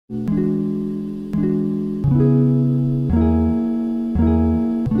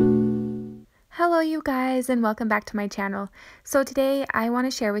You guys, and welcome back to my channel. So today I want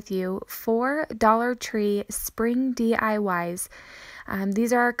to share with you 4 Dollar Tree spring DIYs.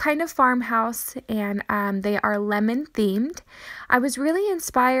 These are kind of farmhouse, and they are lemon themed. I was really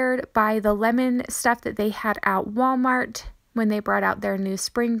inspired by the lemon stuff that they had at Walmart when they brought out their new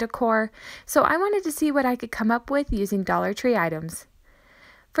spring decor. So I wanted to see what I could come up with using Dollar Tree items.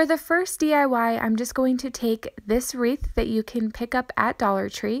 For the first DIY, I'm just going to take this wreath that you can pick up at Dollar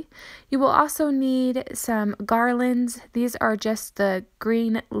Tree. You will also need some garlands. These are just the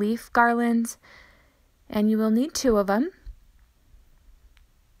green leaf garlands, and you will need 2 of them.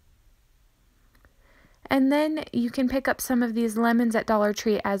 And then you can pick up some of these lemons at Dollar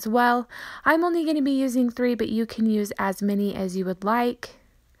Tree as well. I'm only going to be using 3, but you can use as many as you would like.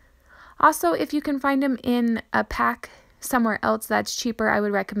 Also, if you can find them in a pack somewhere else that's cheaper, I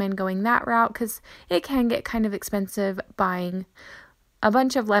would recommend going that route because it can get kind of expensive buying a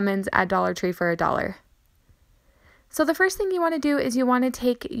bunch of lemons at Dollar Tree for $1. So the first thing you want to do is you want to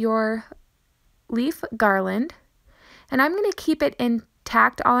take your leaf garland, and I'm going to keep it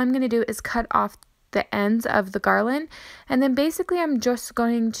intact. All I'm going to do is cut off the ends of the garland, and then basically I'm just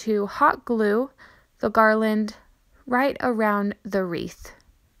going to hot glue the garland right around the wreath.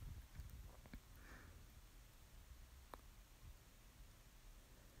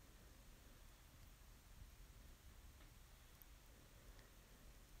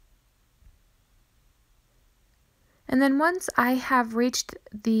 And then once I have reached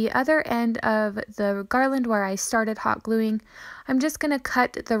the other end of the garland where I started hot gluing, I'm just going to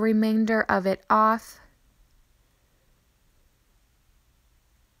cut the remainder of it off.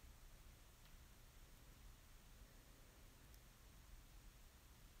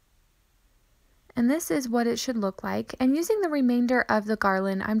 And this is what it should look like. And using the remainder of the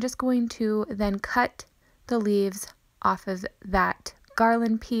garland, I'm just going to then cut the leaves off of that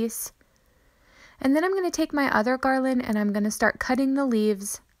garland piece. And then I'm going to take my other garland and I'm going to start cutting the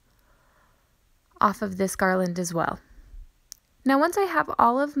leaves off of this garland as well. Now once I have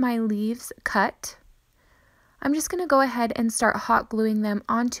all of my leaves cut, I'm just going to go ahead and start hot gluing them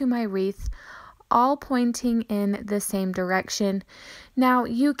onto my wreath, all pointing in the same direction. Now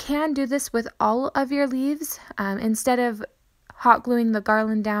you can do this with all of your leaves. Instead of hot gluing the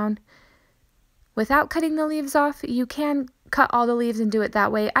garland down without cutting the leaves off, you can cut all the leaves and do it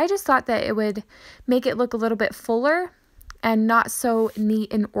that way. I just thought that it would make it look a little bit fuller and not so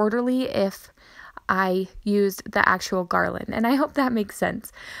neat and orderly if I used the actual garland, and I hope that makes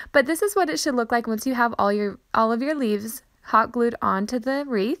sense. But this is what it should look like once you have all of your leaves hot glued onto the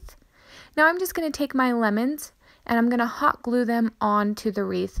wreath. Now I'm just going to take my lemons and I'm going to hot glue them onto the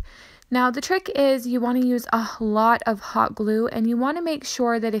wreath. Now the trick is you want to use a lot of hot glue, and you want to make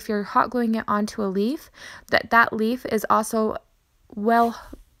sure that if you're hot gluing it onto a leaf, that leaf is also well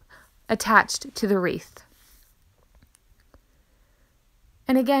attached to the wreath.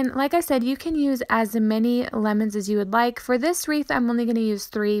 And again, like I said, you can use as many lemons as you would like. For this wreath, I'm only going to use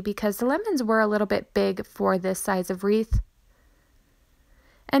 3 because the lemons were a little bit big for this size of wreath.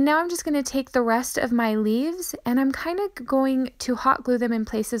 And now I'm just going to take the rest of my leaves and I'm kind of going to hot glue them in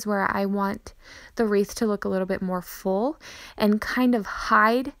places where I want the wreath to look a little bit more full and kind of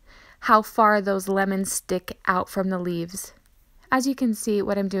hide how far those lemons stick out from the leaves. As you can see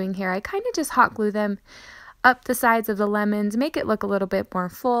what I'm doing here, I kind of just hot glue them up the sides of the lemons, make it look a little bit more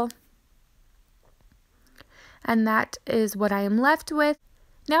full. And that is what I am left with.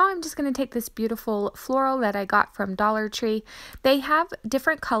 Now I'm just going to take this beautiful floral that I got from Dollar Tree. They have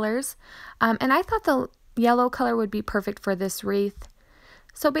different colors, and I thought the yellow color would be perfect for this wreath.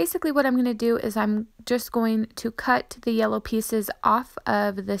 So basically what I'm going to do is I'm just going to cut the yellow pieces off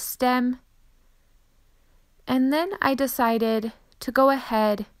of the stem. And then I decided to go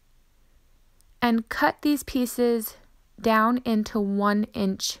ahead and cut these pieces down into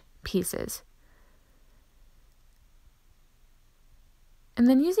 1-inch pieces. And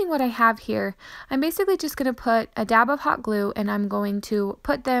then using what I have here, I'm basically just going to put a dab of hot glue and I'm going to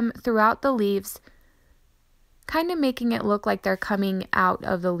put them throughout the leaves, kind of making it look like they're coming out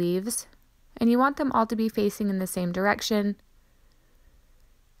of the leaves. And you want them all to be facing in the same direction.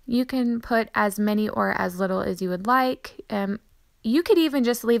 You can put as many or as little as you would like. You could even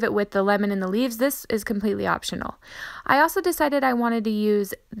just leave it with the lemon and the leaves. This is completely optional. I also decided I wanted to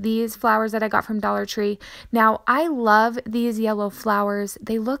use these flowers that I got from Dollar Tree. Now, I love these yellow flowers.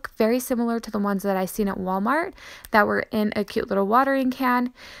 They look very similar to the ones that I seen at Walmart that were in a cute little watering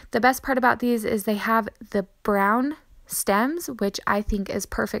can. The best part about these is they have the brown stems, which I think is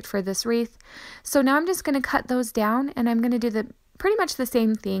perfect for this wreath. So now I'm just going to cut those down and I'm going to do pretty much the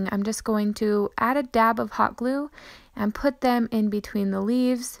same thing. I'm just going to add a dab of hot glue and put them in between the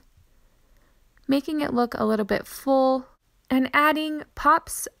leaves, making it look a little bit full and adding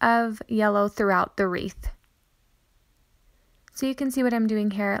pops of yellow throughout the wreath. So you can see what I'm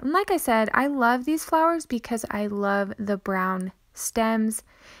doing here. And like I said, I love these flowers because I love the brown stems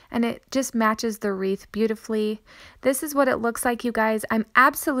and it just matches the wreath beautifully. This is what it looks like, you guys. I'm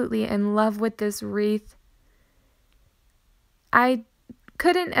absolutely in love with this wreath. I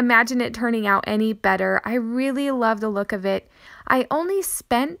couldn't imagine it turning out any better. I really love the look of it. I only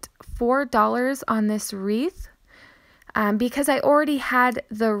spent $4 on this wreath because I already had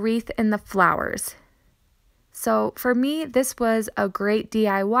the wreath and the flowers. So for me, this was a great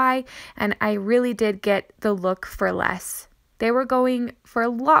DIY, and I really did get the look for less. They were going for a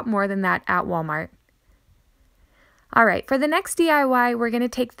lot more than that at Walmart. All right, for the next DIY, we're going to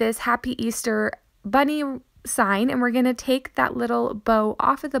take this Happy Easter bunny sign, and we're going to take that little bow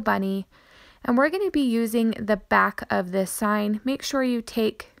off of the bunny, and we're going to be using the back of this sign. Make sure you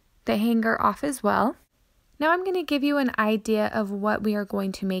take the hanger off as well. Now I'm going to give you an idea of what we are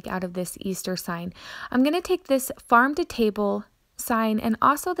going to make out of this Easter sign. I'm going to take this farm to table sign and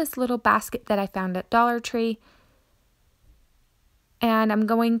also this little basket that I found at Dollar Tree. And I'm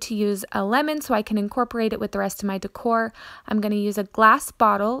going to use a lemon so I can incorporate it with the rest of my decor. I'm going to use a glass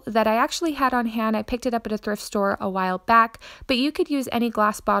bottle that I actually had on hand. I picked it up at a thrift store a while back, but you could use any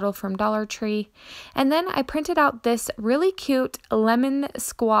glass bottle from Dollar Tree. And then I printed out this really cute lemon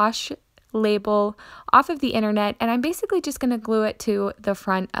squash label off of the internet, and I'm basically just going to glue it to the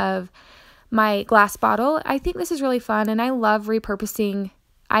front of my glass bottle. I think this is really fun, and I love repurposing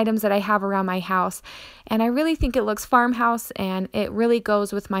items that I have around my house, and I really think it looks farmhouse and it really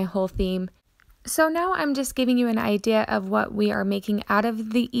goes with my whole theme. So now I'm just giving you an idea of what we are making out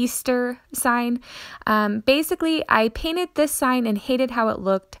of the Easter sign. Basically, I painted this sign and hated how it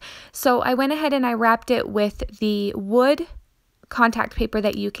looked, so I went ahead and I wrapped it with the wood contact paper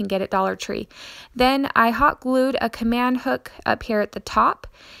that you can get at Dollar Tree. Then I hot glued a command hook up here at the top,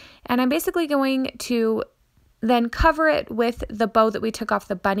 and I'm basically going to then cover it with the bow that we took off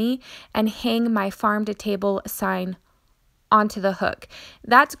the bunny and hang my farm to table sign onto the hook.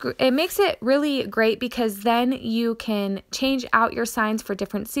 It makes it really great because then you can change out your signs for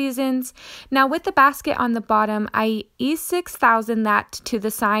different seasons. Now with the basket on the bottom, I E6000 that to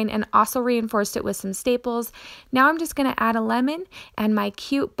the sign and also reinforced it with some staples. Now I'm just going to add a lemon and my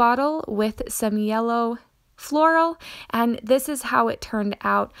cute bottle with some yellow floral, and this is how it turned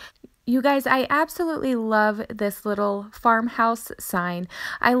out. You guys, I absolutely love this little farmhouse sign.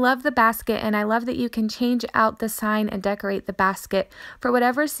 I love the basket, and I love that you can change out the sign and decorate the basket for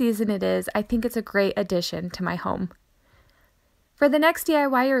whatever season it is. I think it's a great addition to my home. For the next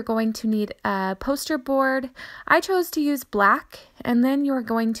DIY, you're going to need a poster board. I chose to use black, and then you're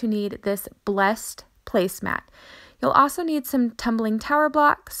going to need this Blessed placemat. You'll also need some tumbling tower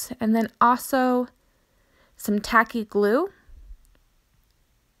blocks, and then also some tacky glue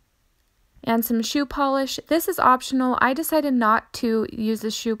and some shoe polish. This is optional. I decided not to use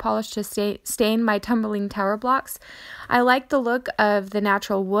the shoe polish to stain my tumbling tower blocks. I like the look of the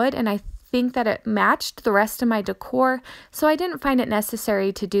natural wood, and I think that it matched the rest of my decor, so I didn't find it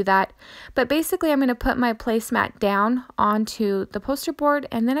necessary to do that. But basically, I'm going to put my placemat down onto the poster board,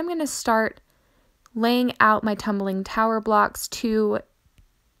 and then I'm going to start laying out my tumbling tower blocks to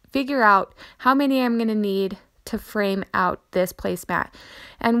figure out how many I'm going to need to frame out this placemat.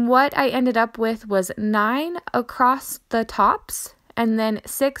 And what I ended up with was 9 across the tops and then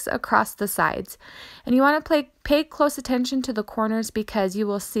 6 across the sides. And you want to pay close attention to the corners because you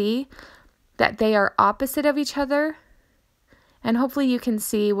will see that they are opposite of each other. And hopefully you can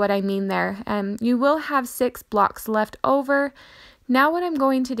see what I mean there. You will have 6 blocks left over. Now what I'm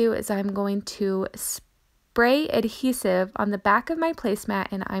going to do is I'm going to spray adhesive on the back of my placemat,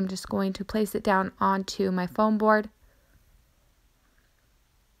 and I'm just going to place it down onto my foam board.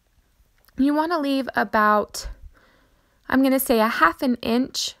 You want to leave about, I'm going to say, a ½ an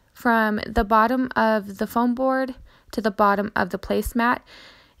inch from the bottom of the foam board to the bottom of the placemat,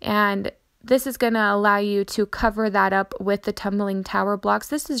 and this is going to allow you to cover that up with the tumbling tower blocks.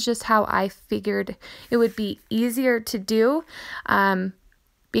 This is just how I figured it would be easier to do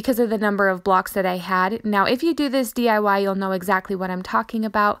because of the number of blocks that I had. Now, if you do this DIY, you'll know exactly what I'm talking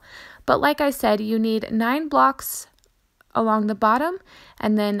about. But like I said, you need 9 blocks along the bottom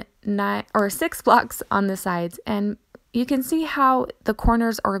and then 6 blocks on the sides. And you can see how the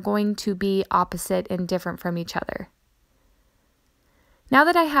corners are going to be opposite and different from each other. Now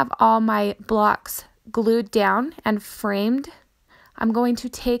that I have all my blocks glued down and framed, I'm going to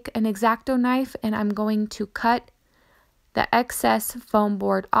take an X-Acto knife and I'm going to cut the excess foam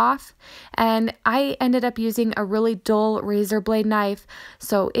board off, and I ended up using a really dull razor blade knife.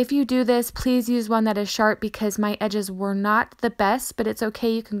 So if you do this, please use one that is sharp because my edges were not the best, but it's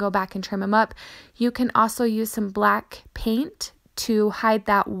okay. You can go back and trim them up. You can also use some black paint to hide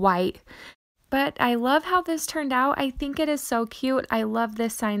that white. But I love how this turned out. I think it is so cute. I love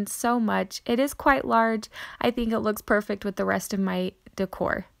this sign so much. It is quite large. I think it looks perfect with the rest of my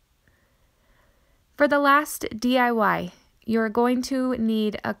decor. For the last DIY, you're going to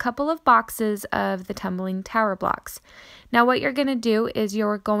need a couple of boxes of the tumbling tower blocks. Now what you're going to do is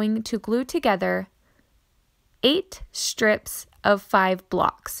you're going to glue together 8 strips of 5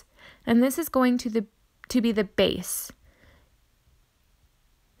 blocks. And this is going to be the base.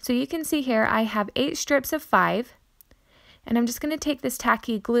 So you can see here I have 8 strips of 5. And I'm just going to take this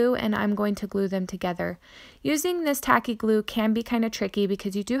tacky glue and I'm going to glue them together. Using this tacky glue can be kind of tricky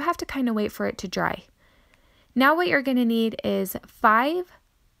because you do have to kind of wait for it to dry. Now what you're going to need is 5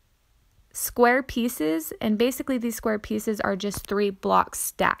 square pieces, and basically these square pieces are just 3 blocks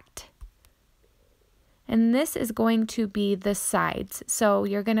stacked. And this is going to be the sides. So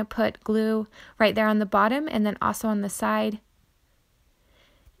you're going to put glue right there on the bottom and then also on the side.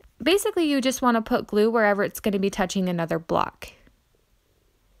 Basically, you just want to put glue wherever it's going to be touching another block.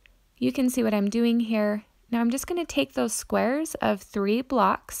 You can see what I'm doing here. Now I'm just going to take those squares of 3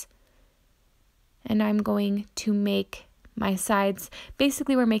 blocks and I'm going to make my sides.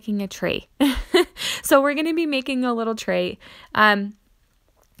 Basically, we're making a tray. So we're going to be making a little tray.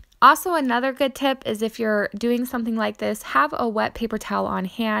 Also, another good tip is if you're doing something like this, have a wet paper towel on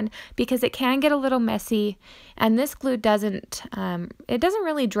hand because it can get a little messy and this glue doesn't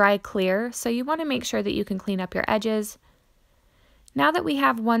really dry clear, so you want to make sure that you can clean up your edges. Now that we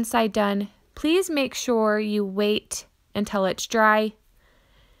have one side done, please make sure you wait until it's dry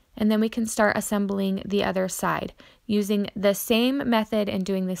and then we can start assembling the other side using the same method and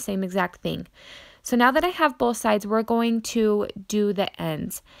doing the same exact thing. So now that I have both sides, we're going to do the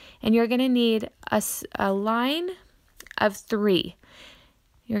ends. And you're going to need a line of 3.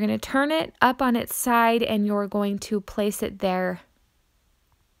 You're going to turn it up on its side and you're going to place it there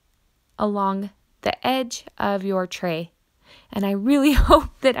along the edge of your tray. And I really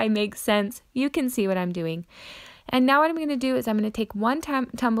hope that I make sense. You can see what I'm doing. And now what I'm going to do is I'm going to take one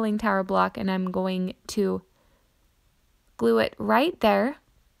tumbling tower block and I'm going to glue it right there,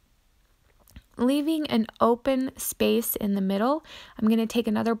 leaving an open space in the middle. I'm going to take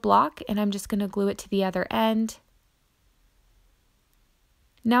another block and I'm just going to glue it to the other end.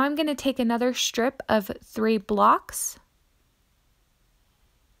 Now I'm going to take another strip of 3 blocks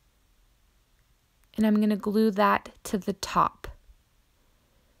and I'm going to glue that to the top.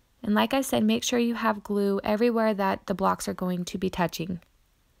 And like I said, make sure you have glue everywhere that the blocks are going to be touching.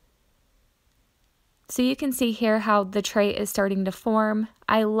 So you can see here how the tray is starting to form.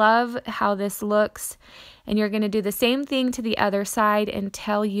 I love how this looks. And you're going to do the same thing to the other side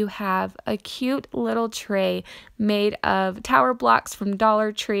until you have a cute little tray made of tower blocks from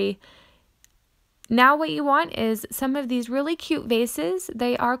Dollar Tree. Now what you want is some of these really cute vases.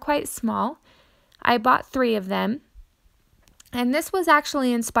 They are quite small. I bought 3 of them. And this was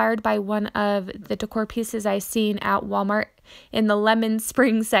actually inspired by one of the decor pieces I seen at Walmart in the lemon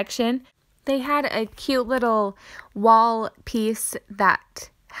spring section. They had a cute little wall piece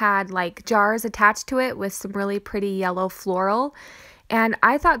that had like jars attached to it with some really pretty yellow floral. And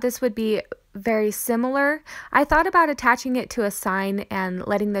I thought this would be very similar. I thought about attaching it to a sign and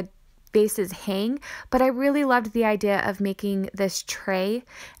letting the vases hang, but I really loved the idea of making this tray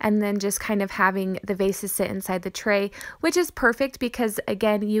and then just kind of having the vases sit inside the tray, which is perfect because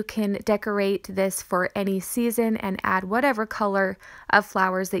again, you can decorate this for any season and add whatever color of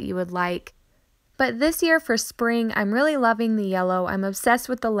flowers that you would like. But this year for spring, I'm really loving the yellow. I'm obsessed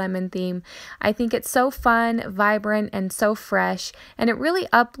with the lemon theme. I think it's so fun, vibrant, and so fresh, and it really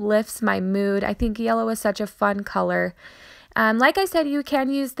uplifts my mood. I think yellow is such a fun color. Like I said, you can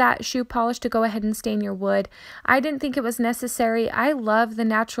use that shoe polish to go ahead and stain your wood. I didn't think it was necessary. I love the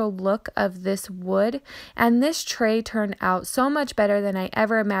natural look of this wood, and this tray turned out so much better than I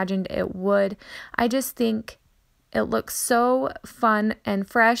ever imagined it would. I just think it looks so fun and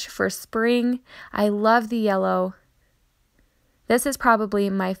fresh for spring. I love the yellow. This is probably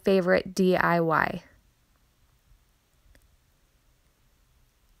my favorite DIY.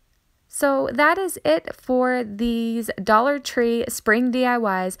 So that is it for these Dollar Tree spring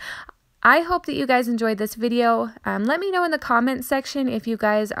DIYs. I hope that you guys enjoyed this video. Let me know in the comment section if you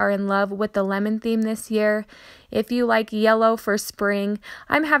guys are in love with the lemon theme this year. If you like yellow for spring,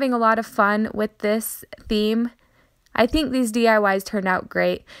 I'm having a lot of fun with this theme. I think these DIYs turned out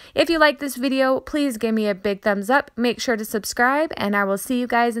great. If you like this video, please give me a big thumbs up. Make sure to subscribe, and I will see you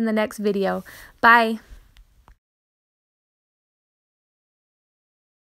guys in the next video. Bye.